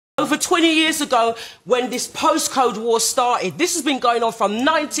over 20 years ago when this postcode war started. This has been going on from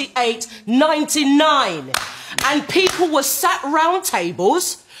 98, 99. And people were sat round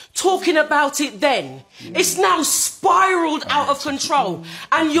tables talking about it then. It's now spiraled out of control.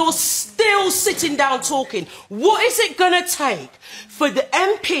 And you're still sitting down talking. What is it going to take for the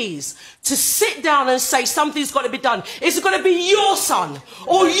MPs to sit down and say something's got to be done? Is it going to be your son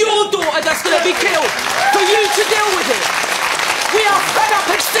or your daughter that's going to be killed for you to deal with it? We are fed up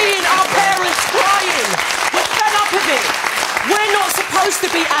of seeing our parents crying. We're fed up of it. We're not supposed to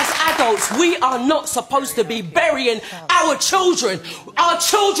be, as adults, we are not supposed to be burying our children. Our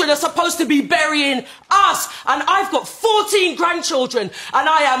children are supposed to be burying us. And I've got 14 grandchildren and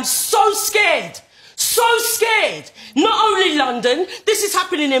I am so scared. So scared. Not only London, this is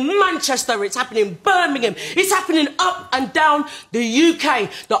happening in Manchester, it's happening in Birmingham, it's happening up and down the UK.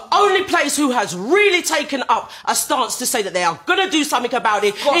 The only place who has really taken up a stance to say that they are going to do something about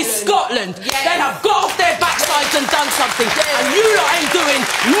it is Scotland. Yes. They have got off their backsides and done something, and you lot ain't doing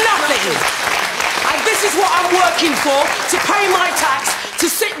nothing. And this is what I'm working for, to pay my tax, to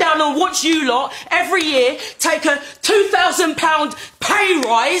sit down and watch you lot every year take a £2,000 pay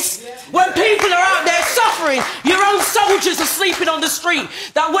rise when people are out there suffering. Your own soldiers are sleeping on the street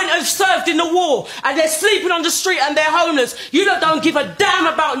that went and served in the war, and they're sleeping on the street and they're homeless. You lot don't give a damn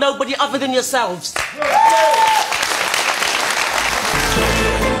about nobody other than yourselves.